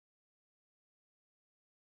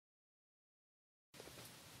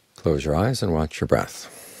Close your eyes and watch your breath.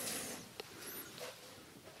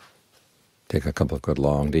 Take a couple of good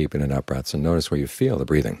long, deep in and out breaths and notice where you feel the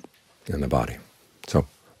breathing in the body. So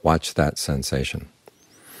watch that sensation.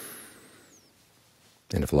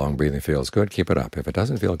 And if long breathing feels good, keep it up. If it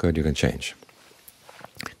doesn't feel good, you can change.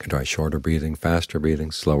 You can try shorter breathing, faster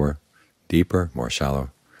breathing, slower, deeper, more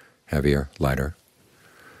shallow, heavier, lighter.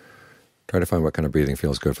 Try to find what kind of breathing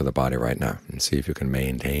feels good for the body right now and see if you can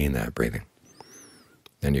maintain that breathing.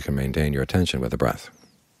 Then you can maintain your attention with the breath.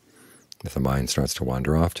 If the mind starts to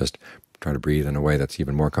wander off, just try to breathe in a way that's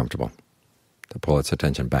even more comfortable, to pull its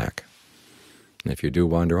attention back. And if you do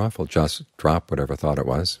wander off, well, just drop whatever thought it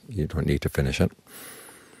was. You don't need to finish it.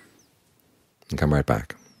 And come right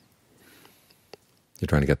back. You're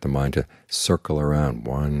trying to get the mind to circle around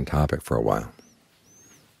one topic for a while.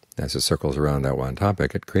 As it circles around that one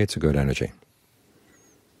topic, it creates a good energy.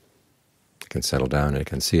 It can settle down and it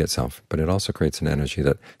can see itself, but it also creates an energy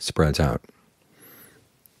that spreads out.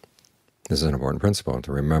 This is an important principle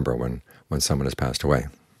to remember when someone has passed away.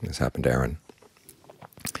 This happened to Aaron.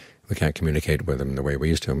 We can't communicate with him the way we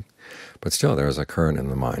used to, but still there is a current in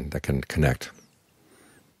the mind that can connect.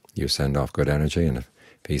 You send off good energy, and if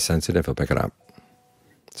he's sensitive, he'll pick it up.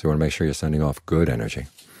 So you want to make sure you're sending off good energy.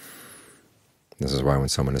 This is why when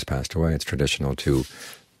someone has passed away, it's traditional to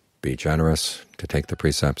be generous, to take the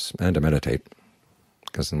precepts, and to meditate.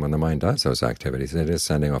 Because when the mind does those activities, it is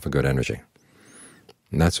sending off a good energy.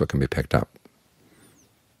 And that's what can be picked up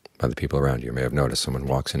by the people around you. You may have noticed someone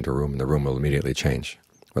walks into a room, and the room will immediately change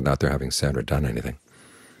without their having said or done anything.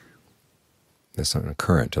 There's a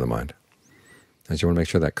current to the mind. And you want to make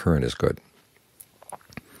sure that current is good.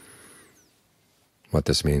 What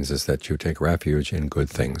this means is that you take refuge in good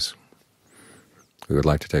things. We would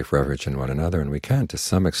like to take refuge in one another, and we can to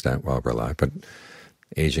some extent while we're alive, but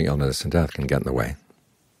aging, illness, and death can get in the way.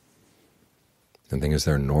 The thing is,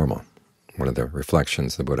 they're normal. One of the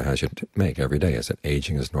reflections the Buddha has you to make every day is that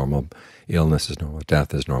aging is normal, illness is normal,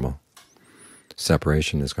 death is normal,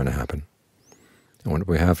 separation is going to happen. And what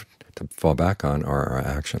we have to fall back on are our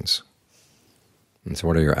actions. And so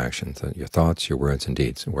what are your actions? Your thoughts, your words, and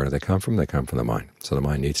deeds. And where do they come from? They come from the mind. So the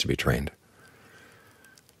mind needs to be trained.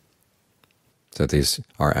 So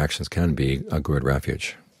our actions can be a good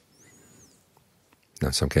refuge. Now,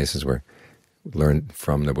 in some cases we learn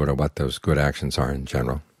from the Buddha what those good actions are in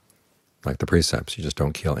general, like the precepts. You just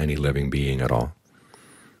don't kill any living being at all.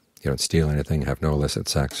 You don't steal anything, have no illicit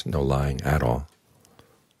sex, no lying at all,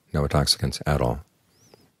 no intoxicants at all.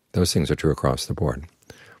 Those things are true across the board.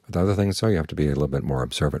 With other things, though, you have to be a little bit more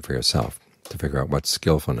observant for yourself to figure out what's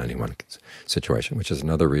skillful in any one situation, which is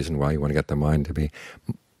another reason why you want to get the mind to be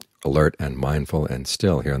alert and mindful and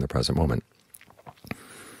still here in the present moment,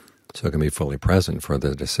 so it can be fully present for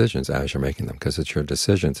the decisions as you're making them, because it's your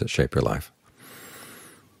decisions that shape your life.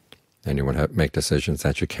 And you want to make decisions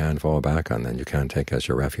that you can fall back on, then you can take as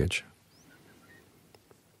your refuge.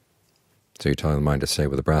 So you tell the mind to stay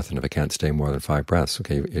with the breath, and if it can't stay more than 5 breaths,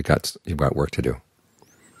 okay, you've got work to do.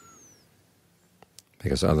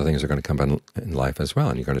 Because other things are going to come in life as well,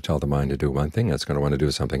 and you're going to tell the mind to do one thing, it's going to want to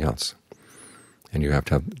do something else. And you have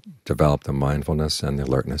to develop the mindfulness and the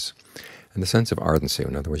alertness and the sense of ardency.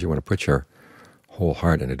 In other words, you want to put your whole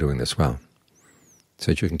heart into doing this well,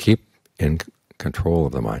 so that you can keep in control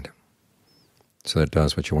of the mind, so that it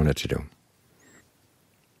does what you want it to do.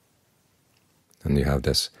 And you have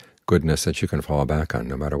this goodness that you can fall back on,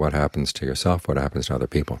 no matter what happens to yourself, what happens to other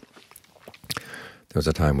people. There was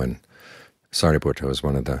a time when Sariputta, who was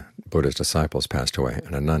one of the Buddha's disciples, passed away,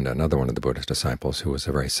 and Ananda, another one of the Buddha's disciples, who was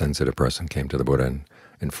a very sensitive person, came to the Buddha and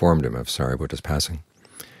informed him of Sariputta's passing.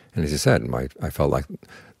 And as he said, I felt like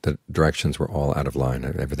the directions were all out of line.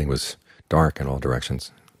 Everything was dark in all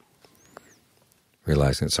directions,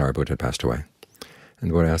 realizing that Sariputta had passed away. And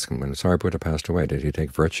the Buddha asked him, when Sariputta passed away, did he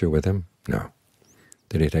take virtue with him? No.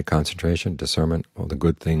 Did he take concentration, discernment, all the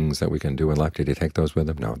good things that we can do in life? Did he take those with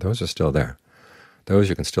him? No, those are still there. Those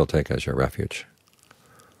you can still take as your refuge.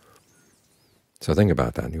 So think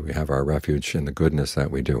about that. We have our refuge in the goodness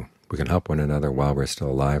that we do. We can help one another while we're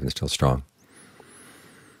still alive and still strong.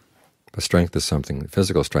 But strength is something,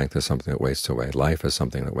 physical strength is something that wastes away. Life is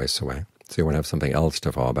something that wastes away. So you want to have something else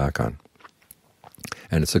to fall back on.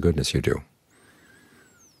 And it's the goodness you do.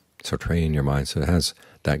 So train your mind so it has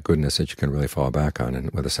that goodness that you can really fall back on,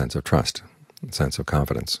 and with a sense of trust, a sense of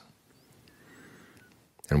confidence.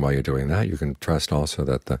 And while you're doing that, you can trust also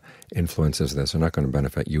that the influences of this are not going to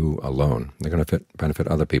benefit you alone. They're going to benefit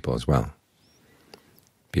other people as well.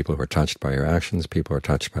 People who are touched by your actions, people who are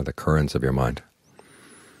touched by the currents of your mind,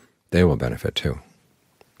 they will benefit too.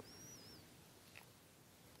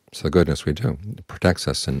 So the goodness we do protects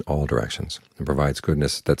us in all directions and provides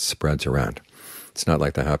goodness that spreads around. It's not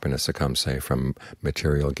like the happiness that comes, say, from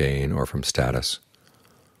material gain or from status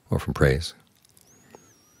or from praise,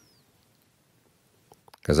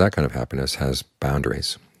 because that kind of happiness has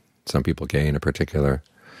boundaries. Some people gain a particular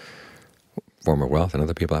form of wealth, and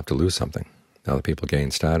other people have to lose something. Other people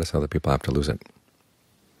gain status, other people have to lose it.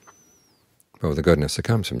 But with the goodness that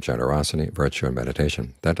comes from generosity, virtue, and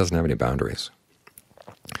meditation, that doesn't have any boundaries.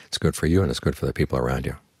 It's good for you and it's good for the people around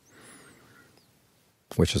you,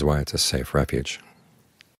 which is why it's a safe refuge.